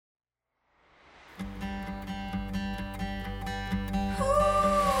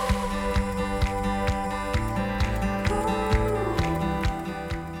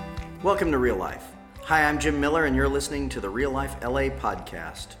Welcome to Real Life. Hi, I'm Jim Miller, and you're listening to the Real Life LA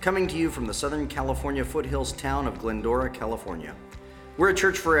podcast, coming to you from the Southern California foothills town of Glendora, California. We're a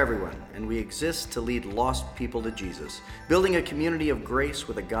church for everyone, and we exist to lead lost people to Jesus, building a community of grace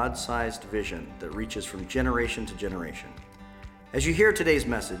with a God-sized vision that reaches from generation to generation. As you hear today's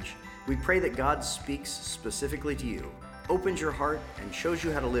message, we pray that God speaks specifically to you, opens your heart, and shows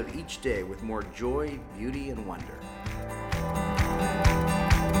you how to live each day with more joy, beauty, and wonder.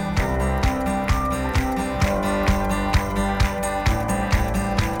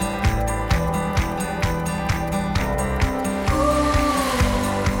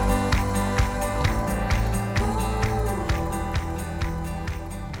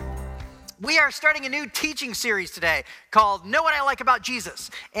 We are starting a new teaching series today called Know What I Like About Jesus.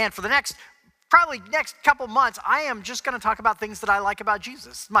 And for the next couple months, I am just going to talk about things that I like about Jesus.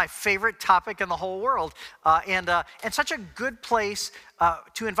 It's my favorite topic in the whole world, and such a good place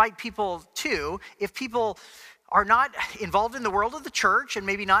to invite people to if people are not involved in the world of the church and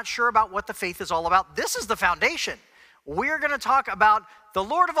maybe not sure about what the faith is all about. This is the foundation. We're going to talk about the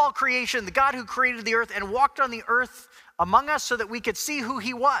Lord of all creation, the God who created the earth and walked on the earth among us so that we could see who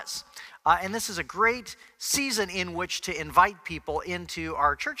he was. And this is a great season in which to invite people into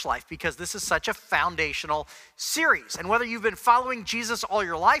our church life because this is such a foundational series. And whether you've been following Jesus all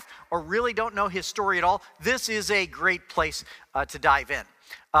your life or really don't know his story at all, this is a great place to dive in.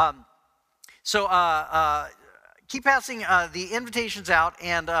 Keep passing the invitations out,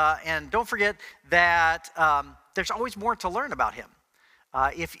 and don't forget that there's always more to learn about him.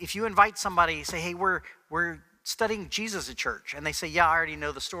 If you invite somebody, say, hey, we're studying Jesus at church, and they say, yeah, I already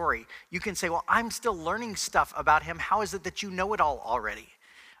know the story. You can say, well, I'm still learning stuff about him. How is it that you know it all already?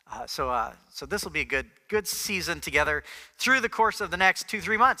 So this will be a good season together through the course of the next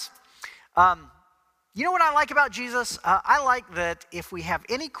 2-3 months. You know what I like about Jesus? I like that if we have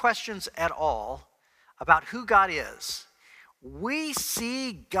any questions at all about who God is, we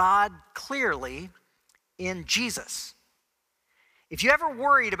see God clearly in Jesus. If you ever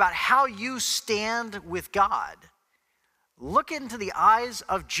worried about how you stand with God, look into the eyes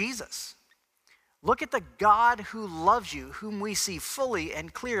of Jesus. Look at the God who loves you, whom we see fully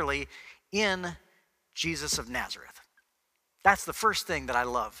and clearly in Jesus of Nazareth. That's the first thing that I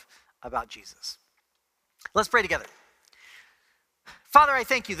love about Jesus. Let's pray together. Father, I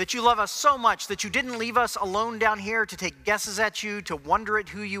thank you that you love us so much that you didn't leave us alone down here to take guesses at you, to wonder at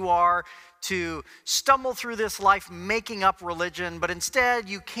who you are, to stumble through this life making up religion, but instead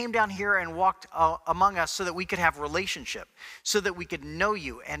you came down here and walked among us so that we could have relationship, so that we could know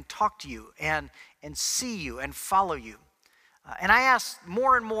you and talk to you and see you and follow you. And I ask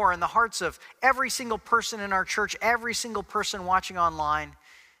more and more in the hearts of every single person in our church, every single person watching online,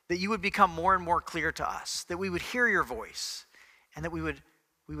 that you would become more and more clear to us, that we would hear your voice, and that we would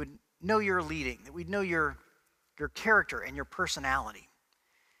know your leading, that we'd know your character and your personality.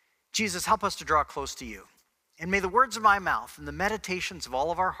 Jesus, help us to draw close to you. And may the words of my mouth and the meditations of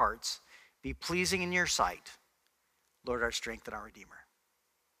all of our hearts be pleasing in your sight, Lord, our strength and our Redeemer.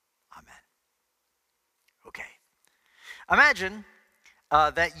 Amen. Okay. Imagine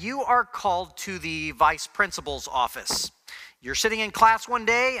that you are called to the vice principal's office. You're sitting in class one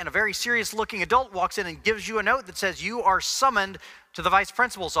day and a very serious looking adult walks in and gives you a note that says you are summoned to the vice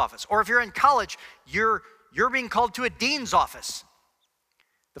principal's office. Or if you're in college, you're being called to a dean's office.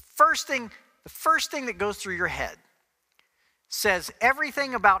 The first thing that goes through your head says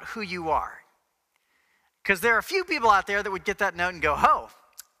everything about who you are. Because there are a few people out there that would get that note and go, oh,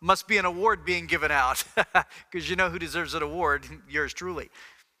 must be an award being given out. Because you know who deserves an award, yours truly.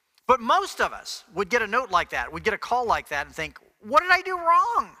 But most of us would get a note like that, would get a call like that and think, what did I do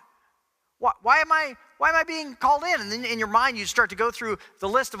wrong? Why am I being called in? And then in your mind, you start to go through the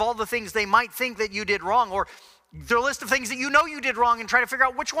list of all the things they might think that you did wrong, or the list of things that you know you did wrong, and try to figure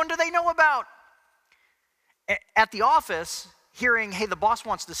out which one do they know about. At the office, hearing, hey, the boss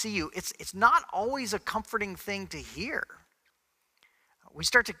wants to see you, it's not always a comforting thing to hear. We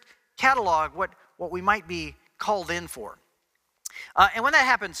start to catalog what we might be called in for. And when that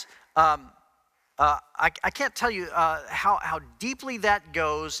happens, I can't tell you how deeply that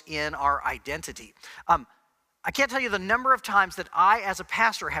goes in our identity. I can't tell you the number of times that I, as a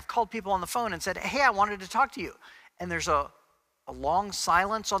pastor, have called people on the phone and said, hey, I wanted to talk to you. And there's a long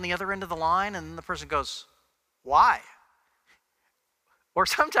silence on the other end of the line, and the person goes, why? Or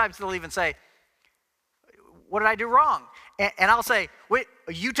sometimes they'll even say, what did I do wrong? And I'll say, wait,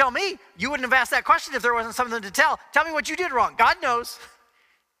 you tell me. You wouldn't have asked that question if there wasn't something to tell. Tell me what you did wrong. God knows.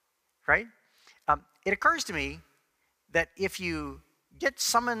 Right? It occurs to me that if you get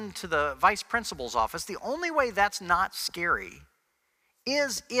summoned to the vice principal's office, the only way that's not scary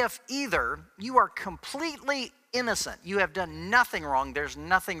is if either you are completely innocent, you have done nothing wrong, there's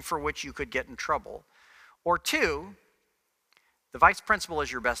nothing for which you could get in trouble, or two, the vice principal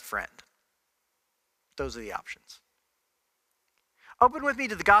is your best friend. Those are the options. Open with me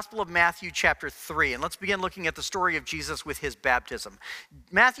to the Gospel of Matthew chapter 3, and let's begin looking at the story of Jesus with his baptism.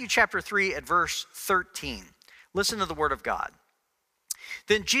 Matthew chapter 3 at verse 13. Listen to the word of God.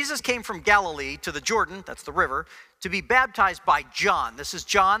 Then Jesus came from Galilee to the Jordan, that's the river, to be baptized by John. This is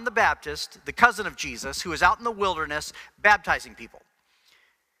John the Baptist, the cousin of Jesus, who is out in the wilderness baptizing people.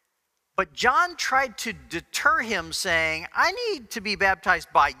 But John tried to deter him, saying, I need to be baptized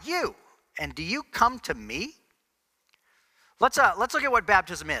by you, and do you come to me? Let's look at what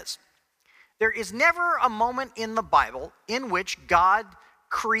baptism is. There is never a moment in the Bible in which God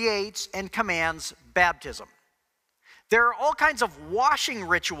creates and commands baptism. There are all kinds of washing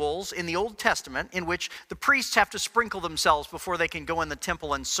rituals in the Old Testament in which the priests have to sprinkle themselves before they can go in the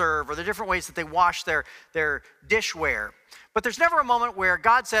temple and serve, or the different ways that they wash their dishware. But there's never a moment where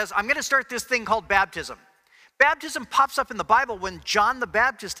God says, I'm going to start this thing called baptism. Baptism pops up in the Bible when John the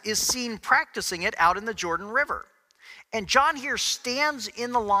Baptist is seen practicing it out in the Jordan River. And John here stands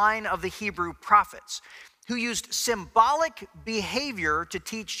in the line of the Hebrew prophets who used symbolic behavior to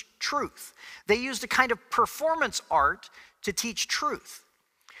teach truth. They used a kind of performance art to teach truth.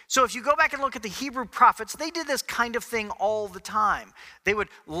 So if you go back and look at the Hebrew prophets, they did this kind of thing all the time. They would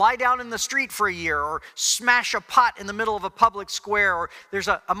lie down in the street for a year, or smash a pot in the middle of a public square, or there's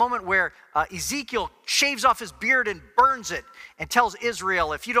a moment where Ezekiel shaves off his beard and burns it and tells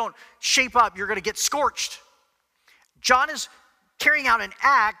Israel, if you don't shape up, you're going to get scorched. John is carrying out an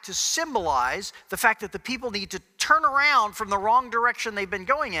act to symbolize the fact that the people need to turn around from the wrong direction they've been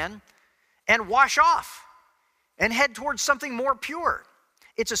going in and wash off and head towards something more pure.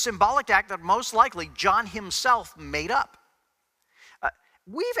 It's a symbolic act that most likely John himself made up.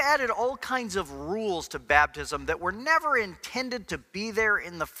 We've added all kinds of rules to baptism that were never intended to be there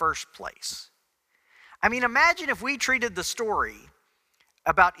in the first place. I mean, imagine if we treated the story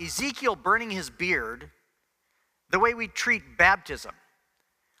about Ezekiel burning his beard the way we treat baptism.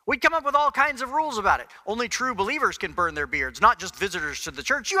 We'd come up with all kinds of rules about it. Only true believers can burn their beards, not just visitors to the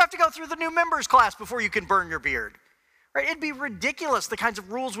church. You have to go through the new members class before you can burn your beard. Right? It'd be ridiculous, the kinds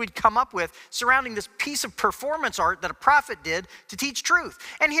of rules we'd come up with surrounding this piece of performance art that a prophet did to teach truth.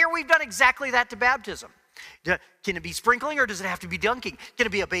 And here we've done exactly that to baptism. Can it be sprinkling, or does it have to be dunking? Can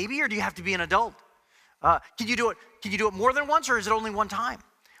it be a baby, or do you have to be an adult? Can you do it more than once, or is it only one time?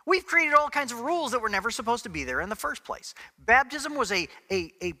 We've created all kinds of rules that were never supposed to be there in the first place. Baptism was a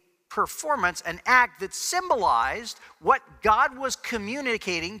performance, an act that symbolized what God was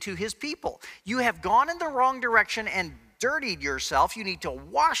communicating to his people. You have gone in the wrong direction and dirtied yourself. You need to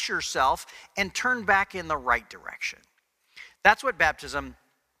wash yourself and turn back in the right direction. That's what baptism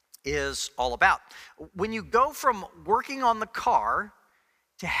is all about. When you go from working on the car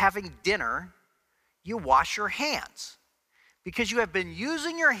to having dinner, you wash your hands, because you have been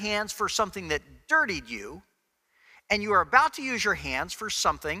using your hands for something that dirtied you, and you are about to use your hands for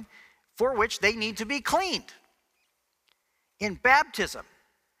something for which they need to be cleaned. In baptism,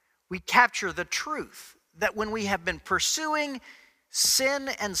 we capture the truth that when we have been pursuing sin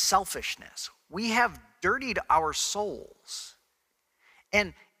and selfishness, we have dirtied our souls.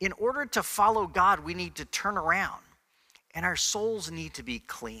 And in order to follow God, we need to turn around, and our souls need to be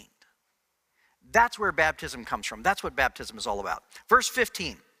cleaned. That's where baptism comes from. That's what baptism is all about. Verse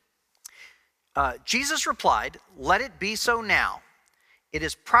 15, Jesus replied, "Let it be so now. It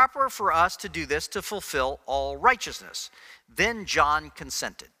is proper for us to do this to fulfill all righteousness." Then John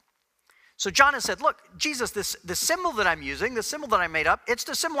consented. So John has said, look, Jesus, this symbol that I'm using, the symbol that I made up, it's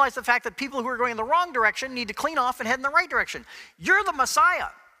to symbolize the fact that people who are going in the wrong direction need to clean off and head in the right direction. You're the Messiah.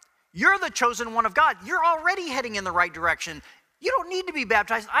 You're the chosen one of God. You're already heading in the right direction. You don't need to be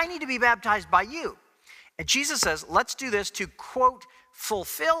baptized. I need to be baptized by you. And Jesus says, let's do this to, quote,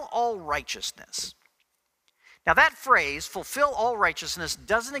 fulfill all righteousness. Now that phrase, fulfill all righteousness,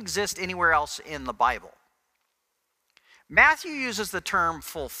 doesn't exist anywhere else in the Bible. Matthew uses the term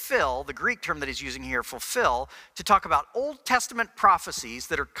fulfill, the Greek term that he's using here, fulfill, to talk about Old Testament prophecies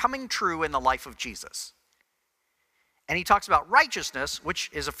that are coming true in the life of Jesus. And he talks about righteousness, which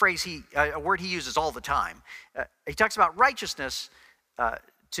is a word he uses all the time. He talks about righteousness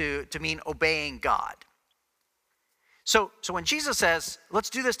to mean obeying God. So when Jesus says, let's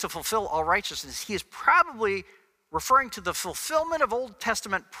do this to fulfill all righteousness, he is probably referring to the fulfillment of Old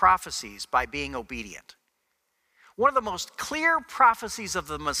Testament prophecies by being obedient. One of the most clear prophecies of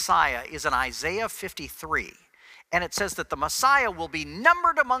the Messiah is in Isaiah 53. And it says that the Messiah will be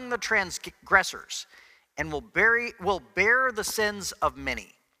numbered among the transgressors and will bear the sins of many.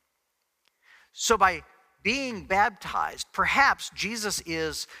 So by being baptized, perhaps Jesus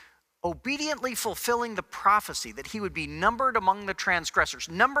is obediently fulfilling the prophecy that he would be numbered among the transgressors,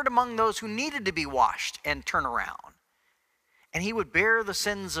 numbered among those who needed to be washed and turn around. And he would bear the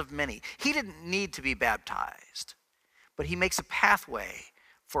sins of many. He didn't need to be baptized, but he makes a pathway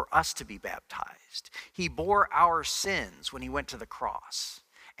for us to be baptized. He bore our sins when he went to the cross,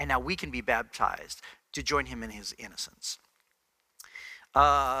 and now we can be baptized to join him in his innocence.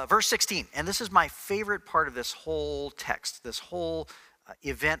 Verse 16, and this is my favorite part of this whole text, this whole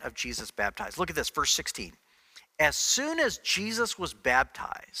event of Jesus baptized. Look at this, verse 16. As soon as Jesus was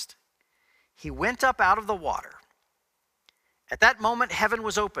baptized, he went up out of the water. At that moment, heaven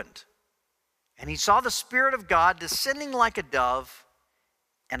was opened, and he saw the Spirit of God descending like a dove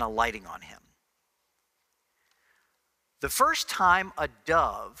and alighting on him. The first time a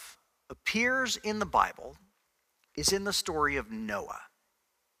dove appears in the Bible is in the story of Noah.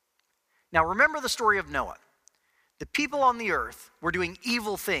 Now, remember the story of Noah. The people on the earth were doing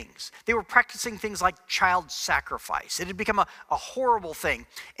evil things. They were practicing things like child sacrifice. It had become a horrible thing.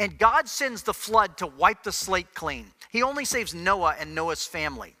 And God sends the flood to wipe the slate clean. He only saves Noah and Noah's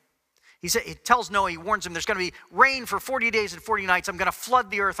family. He tells Noah, he warns him, there's going to be rain for 40 days and 40 nights. I'm going to flood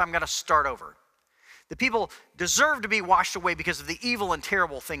the earth. I'm going to start over. The people deserve to be washed away because of the evil and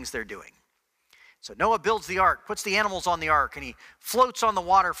terrible things they're doing. So Noah builds the ark, puts the animals on the ark, and he floats on the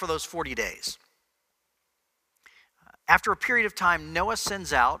water for those 40 days. After a period of time, Noah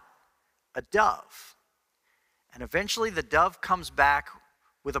sends out a dove. And eventually the dove comes back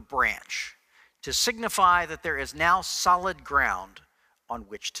with a branch to signify that there is now solid ground on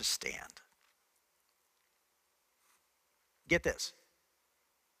which to stand. Get this.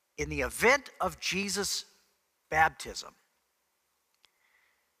 In the event of Jesus' baptism,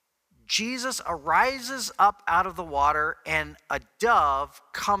 Jesus arises up out of the water and a dove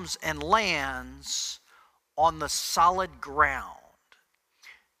comes and lands on the solid ground.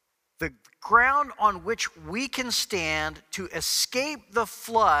 The ground on which we can stand to escape the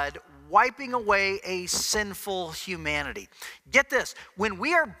flood wiping away a sinful humanity. Get this, when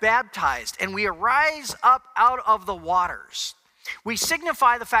we are baptized and we arise up out of the waters, we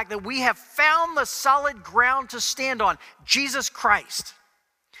signify the fact that we have found the solid ground to stand on, Jesus Christ.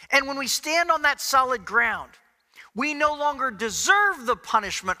 And when we stand on that solid ground, we no longer deserve the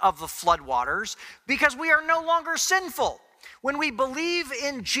punishment of the floodwaters because we are no longer sinful. When we believe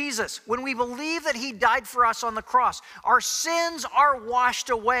in Jesus, when we believe that he died for us on the cross, our sins are washed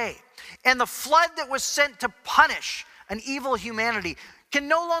away. And the flood that was sent to punish an evil humanity can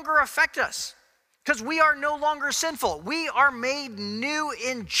no longer affect us because we are no longer sinful. We are made new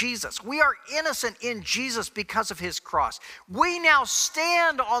in Jesus. We are innocent in Jesus because of his cross. We now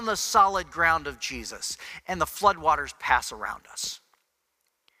stand on the solid ground of Jesus, and the floodwaters pass around us.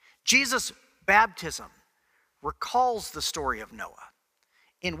 Jesus' baptism recalls the story of Noah,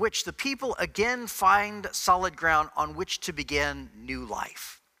 in which the people again find solid ground on which to begin new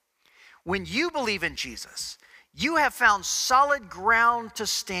life. When you believe in Jesus, you have found solid ground to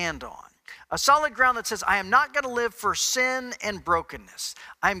stand on. A solid ground that says, I am not going to live for sin and brokenness.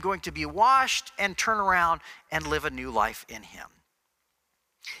 I am going to be washed and turn around and live a new life in him.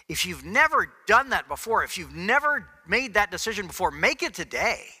 If you've never done that before, if you've never made that decision before, make it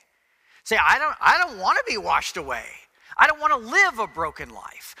today. Say, I don't want to be washed away. I don't want to live a broken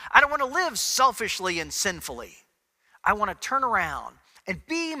life. I don't want to live selfishly and sinfully. I want to turn around and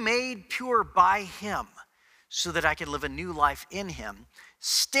be made pure by him so that I can live a new life in him,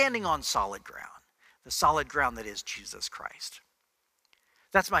 standing on solid ground, the solid ground that is Jesus Christ.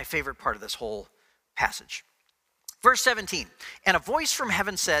 That's my favorite part of this whole passage. Verse 17, and a voice from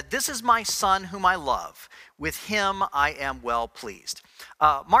heaven said, this is my son whom I love. With him I am well pleased.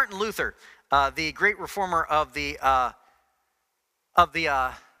 Martin Luther, the great reformer of the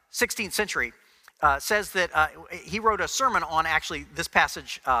 16th century, says that he wrote a sermon on actually this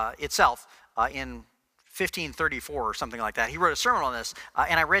passage itself in 1534 or something like that. He wrote a sermon on this,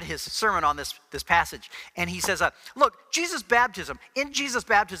 and I read his sermon on this passage. And he says, look, in Jesus'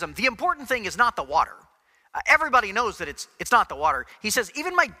 baptism, the important thing is not the water. Everybody knows that it's not the water. He says,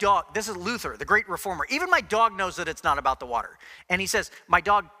 even my dog, this is Luther, the great reformer, even my dog knows that it's not about the water. And he says, my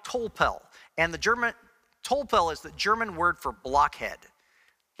dog Tolpel, and Tolpel is the German word for blockhead.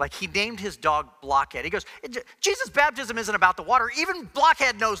 Like he named his dog Blockhead. He goes, Jesus' baptism isn't about the water. Even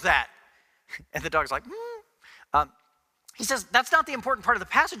Blockhead knows that. And the dog's like, He says, that's not the important part of the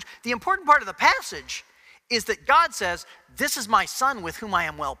passage. The important part of the passage is that God says, this is my son with whom I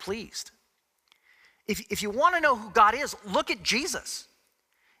am well pleased. If you want to know who God is, look at Jesus.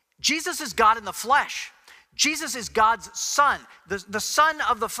 Jesus is God in the flesh. Jesus is God's Son, the Son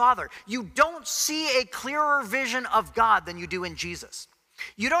of the Father. You don't see a clearer vision of God than you do in Jesus.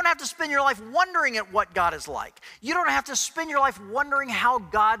 You don't have to spend your life wondering at what God is like. You don't have to spend your life wondering how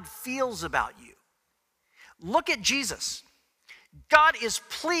God feels about you. Look at Jesus. God is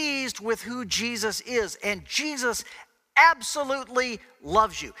pleased with who Jesus is, and Jesus absolutely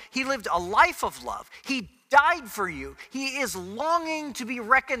loves you. He lived a life of love. He died for you. He is longing to be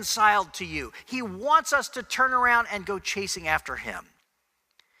reconciled to you. He wants us to turn around and go chasing after him.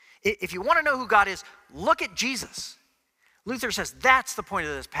 If you want to know who God is, look at Jesus. Luther says that's the point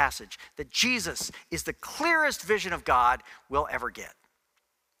of this passage, that Jesus is the clearest vision of God we'll ever get.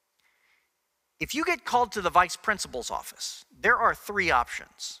 If you get called to the vice principal's office, there are three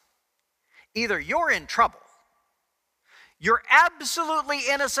options. Either you're in trouble, you're absolutely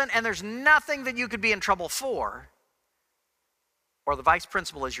innocent and there's nothing that you could be in trouble for, or the vice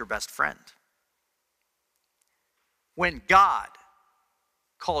principal is your best friend. When God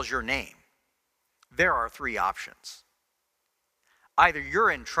calls your name, there are three options. Either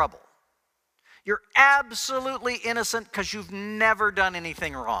you're in trouble, you're absolutely innocent because you've never done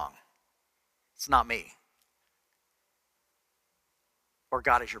anything wrong. It's not me. Or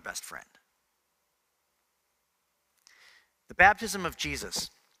God is your best friend. The baptism of Jesus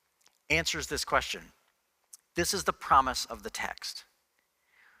answers this question. This is the promise of the text.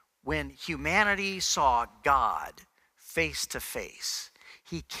 When humanity saw God face to face,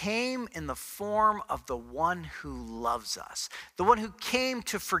 he came in the form of the one who loves us, the one who came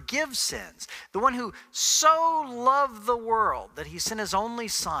to forgive sins, the one who so loved the world that he sent his only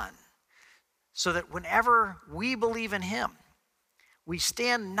Son, so that whenever we believe in him, we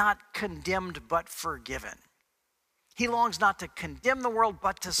stand not condemned but forgiven. He longs not to condemn the world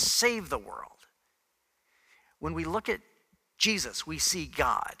but to save the world. When we look at Jesus, we see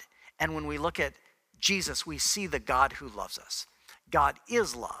God. And when we look at Jesus, we see the God who loves us. God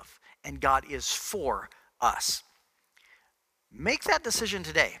is love, and God is for us. Make that decision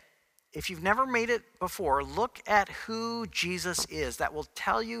today. If you've never made it before, look at who Jesus is. That will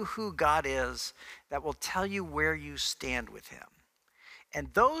tell you who God is. That will tell you where you stand with him. And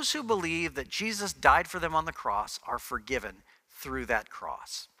those who believe that Jesus died for them on the cross are forgiven through that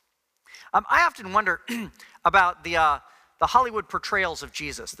cross. I often wonder about the Hollywood portrayals of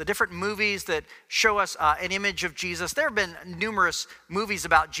Jesus, the different movies that show us an image of Jesus. There have been numerous movies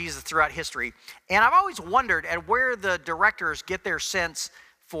about Jesus throughout history, and I've always wondered at where the directors get their sense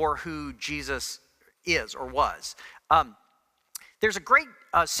for who Jesus is or was. There's a great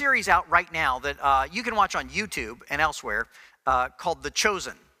series out right now that you can watch on YouTube and elsewhere called The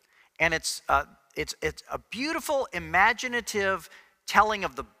Chosen, and it's a beautiful, imaginative telling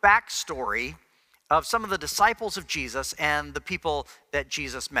of the backstory of some of the disciples of Jesus and the people that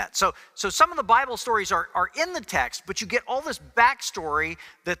Jesus met. So some of the Bible stories are in the text, but you get all this backstory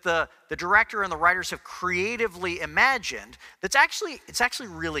that the director and the writers have creatively imagined it's actually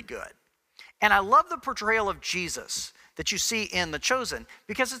really good. And I love the portrayal of Jesus that you see in The Chosen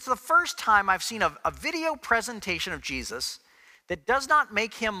because it's the first time I've seen a video presentation of Jesus that does not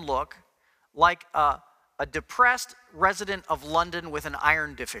make him look like a depressed resident of London with an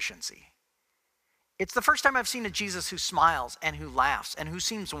iron deficiency. It's the first time I've seen a Jesus who smiles and who laughs and who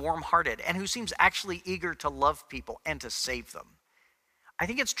seems warm-hearted and who seems actually eager to love people and to save them. I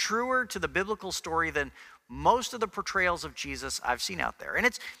think it's truer to the biblical story than most of the portrayals of Jesus I've seen out there. And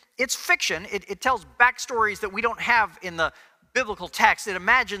it's fiction. It tells backstories that we don't have in the biblical text. It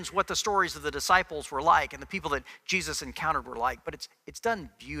imagines what the stories of the disciples were like and the people that Jesus encountered were like, but it's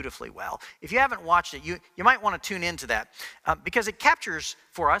done beautifully well. If you haven't watched it, you might want to tune into that because it captures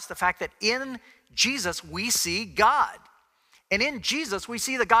for us the fact that in Jesus, we see God. And in Jesus, we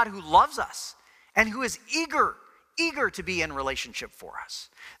see the God who loves us and who is eager to be in relationship for us.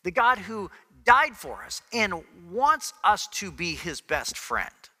 The God who died for us and wants us to be his best friend.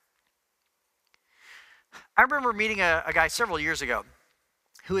 I remember meeting a guy several years ago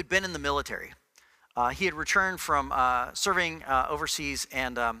who had been in the military. He had returned from serving overseas,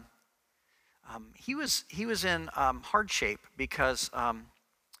 and he was in hard shape because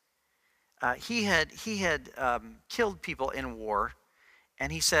he had killed people in war,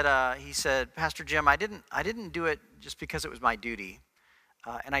 and he said, Pastor Jim, I didn't do it just because it was my duty,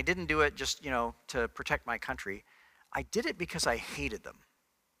 and I didn't do it just to protect my country. I did it because I hated them.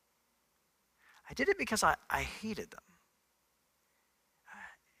 I did it because I hated them,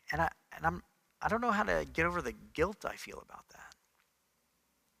 and I don't know how to get over the guilt I feel about that.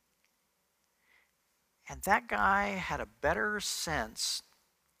 And that guy had a better sense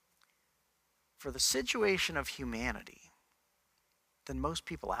for the situation of humanity than most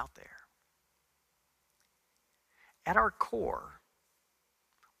people out there. At our core,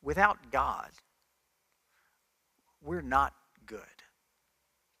 without God, we're not good.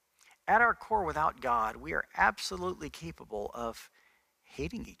 At our core, without God, we are absolutely capable of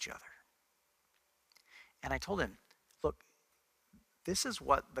hating each other. And I told him, look, this is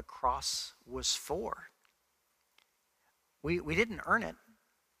what the cross was for. We didn't earn it,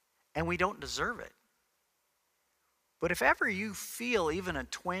 and we don't deserve it. But if ever you feel even a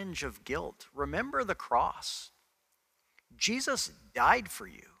twinge of guilt, remember the cross. Jesus died for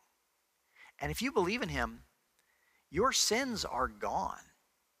you. And if you believe in him, your sins are gone.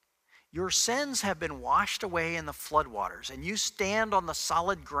 Your sins have been washed away in the floodwaters, and you stand on the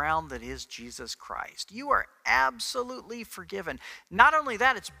solid ground that is Jesus Christ. You are absolutely forgiven. Not only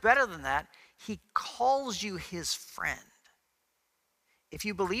that, it's better than that. He calls you his friend. If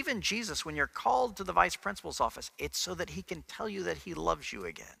you believe in Jesus, when you're called to the vice principal's office, it's so that he can tell you that he loves you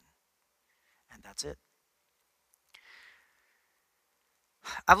again. And that's it.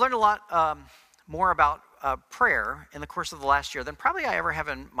 I've learned a lot more about prayer in the course of the last year than probably I ever have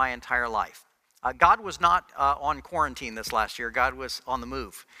in my entire life. God was not on quarantine this last year. God was on the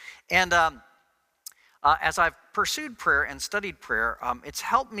move. And as I've pursued prayer and studied prayer, it's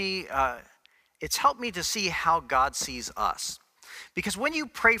helped me to see how God sees us. Because when you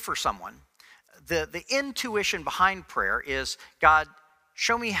pray for someone, the intuition behind prayer is, God,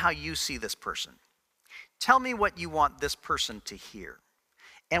 show me how you see this person. Tell me what you want this person to hear.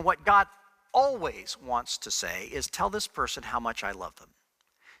 And what God always wants to say is, tell this person how much I love them.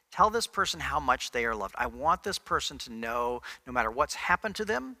 Tell this person how much they are loved. I want this person to know, no matter what's happened to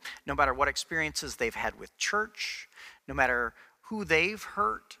them, no matter what experiences they've had with church, no matter who they've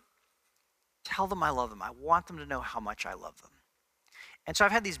hurt, tell them I love them. I want them to know how much I love them. And so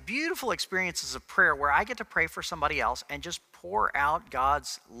I've had these beautiful experiences of prayer where I get to pray for somebody else and just pour out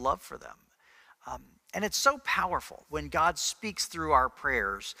God's love for them. And it's so powerful when God speaks through our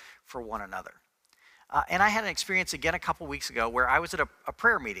prayers for one another. And I had an experience again a couple weeks ago where I was at a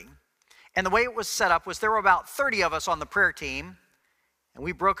prayer meeting. And the way it was set up was there were about 30 of us on the prayer team. And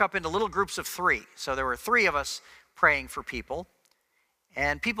we broke up into little groups of 3. So there were 3 of us praying for people.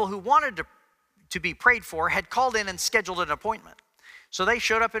 And people who wanted to be prayed for had called in and scheduled an appointment. So they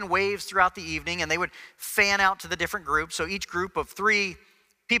showed up in waves throughout the evening, and they would fan out to the different groups. So each group of 3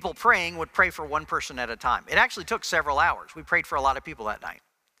 people praying would pray for one person at a time. It actually took several hours. We prayed for a lot of people that night.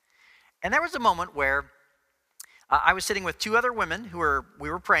 And there was a moment where I was sitting with 2 other women we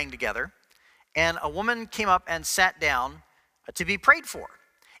were praying together, and a woman came up and sat down to be prayed for.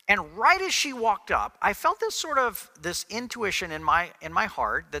 And right as she walked up, I felt this intuition in my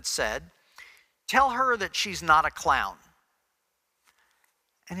heart that said, tell her that she's not a clown.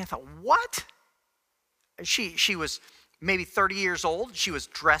 And I thought, what? She was maybe 30 years old. She was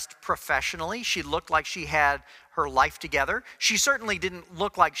dressed professionally. She looked like she had her life together. She certainly didn't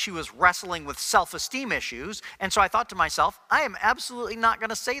look like she was wrestling with self-esteem issues. And so I thought to myself, I am absolutely not going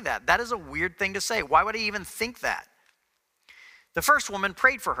to say that. That is a weird thing to say. Why would I even think that? The first woman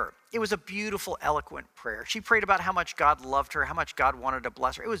prayed for her. It was a beautiful, eloquent prayer. She prayed about how much God loved her, how much God wanted to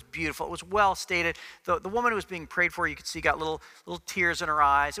bless her. It was beautiful. It was well stated. The woman who was being prayed for, you could see, got little tears in her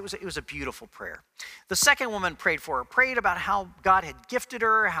eyes. It was a beautiful prayer. The second woman prayed for her, prayed about how God had gifted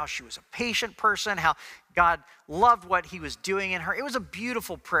her, how she was a patient person, how God loved what he was doing in her. It was a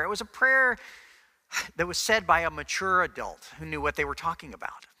beautiful prayer. It was a prayer that was said by a mature adult who knew what they were talking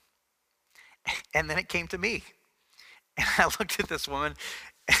about. And then it came to me. And I looked at this woman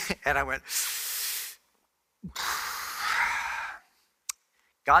and I went,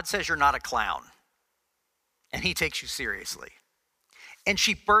 God says you're not a clown, and he takes you seriously. And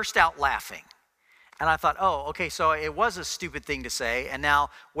she burst out laughing. And I thought, oh, okay, so it was a stupid thing to say, and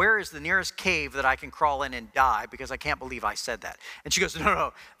now where is the nearest cave that I can crawl in and die, because I can't believe I said that. And she goes,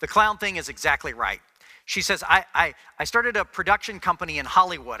 no, the clown thing is exactly right. She says, I started a production company in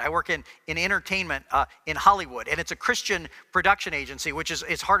Hollywood. I work in entertainment in Hollywood, and it's a Christian production agency, which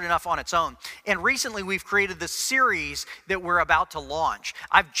is hard enough on its own. And recently we've created this series that we're about to launch.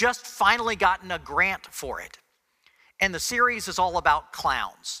 I've just finally gotten a grant for it. And the series is all about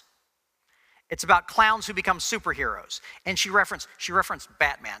clowns. It's about clowns who become superheroes. And she referenced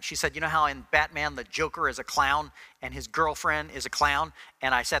Batman. She said, you know how in Batman the Joker is a clown and his girlfriend is a clown?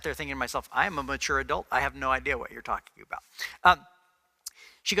 And I sat there thinking to myself, I am a mature adult. I have no idea what you're talking about.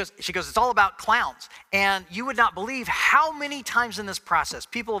 She goes, it's all about clowns. And you would not believe how many times in this process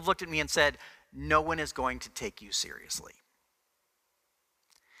people have looked at me and said, no one is going to take you seriously.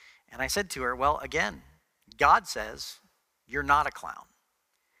 And I said to her, well, again, God says you're not a clown.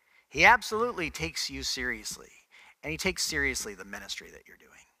 He absolutely takes you seriously, and he takes seriously the ministry that you're doing.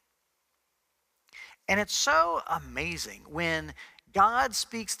 And it's so amazing when God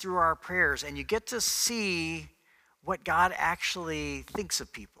speaks through our prayers and you get to see what God actually thinks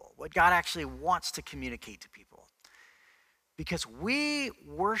of people, what God actually wants to communicate to people. Because we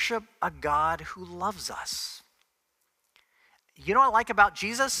worship a God who loves us. You know what I like about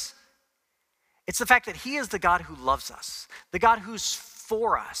Jesus? It's the fact that he is the God who loves us, the God who's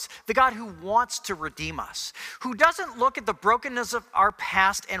for us, the God who wants to redeem us, who doesn't look at the brokenness of our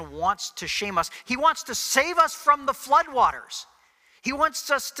past and wants to shame us. He wants to save us from the floodwaters. He wants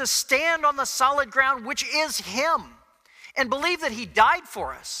us to stand on the solid ground, which is him, and believe that he died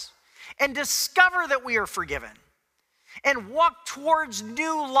for us, and discover that we are forgiven, and walk towards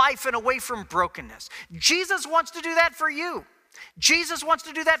new life and away from brokenness. Jesus wants to do that for you. Jesus wants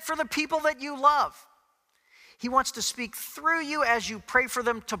to do that for the people that you love. He wants to speak through you as you pray for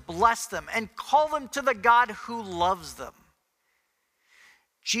them, to bless them and call them to the God who loves them.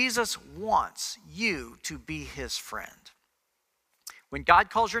 Jesus wants you to be his friend. When God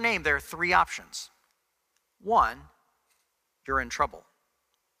calls your name, there are three options. One, you're in trouble.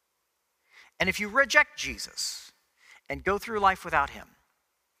 And if you reject Jesus and go through life without him,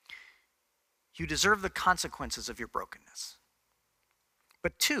 you deserve the consequences of your brokenness.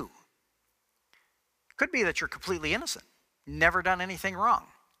 But two, it could be that you're completely innocent, never done anything wrong.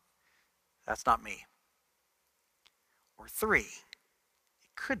 That's not me. Or three,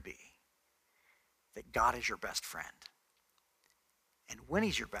 it could be that God is your best friend. And when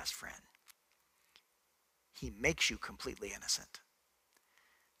he's your best friend, he makes you completely innocent.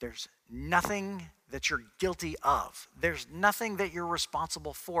 There's nothing that you're guilty of. There's nothing that you're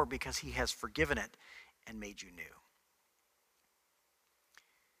responsible for because he has forgiven it and made you new.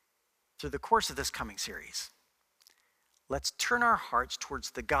 Through the course of this coming series, let's turn our hearts towards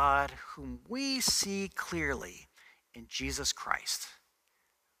the God whom we see clearly in Jesus Christ,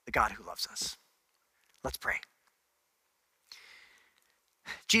 the God who loves us. Let's pray.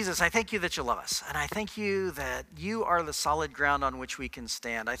 Jesus, I thank you that you love us, and I thank you that you are the solid ground on which we can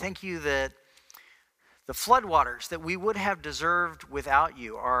stand. I thank you that the floodwaters that we would have deserved without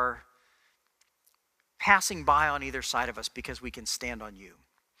you are passing by on either side of us because we can stand on you.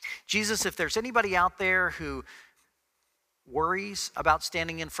 Jesus, if there's anybody out there who worries about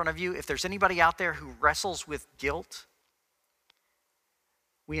standing in front of you, if there's anybody out there who wrestles with guilt,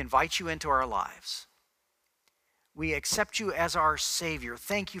 we invite you into our lives. We accept you as our Savior.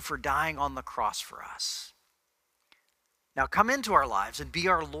 Thank you for dying on the cross for us. Now come into our lives and be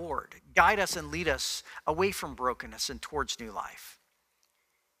our Lord. Guide us and lead us away from brokenness and towards new life.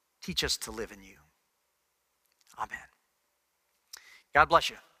 Teach us to live in you. Amen. God bless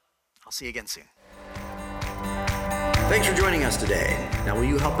you. I'll see you again soon. Thanks for joining us today. Now, will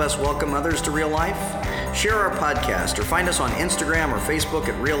you help us welcome others to Real Life? Share our podcast or find us on Instagram or Facebook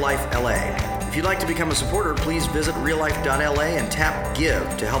at Real Life LA. If you'd like to become a supporter, please visit reallife.la and tap Give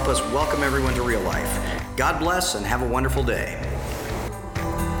to help us welcome everyone to Real Life. God bless and have a wonderful day.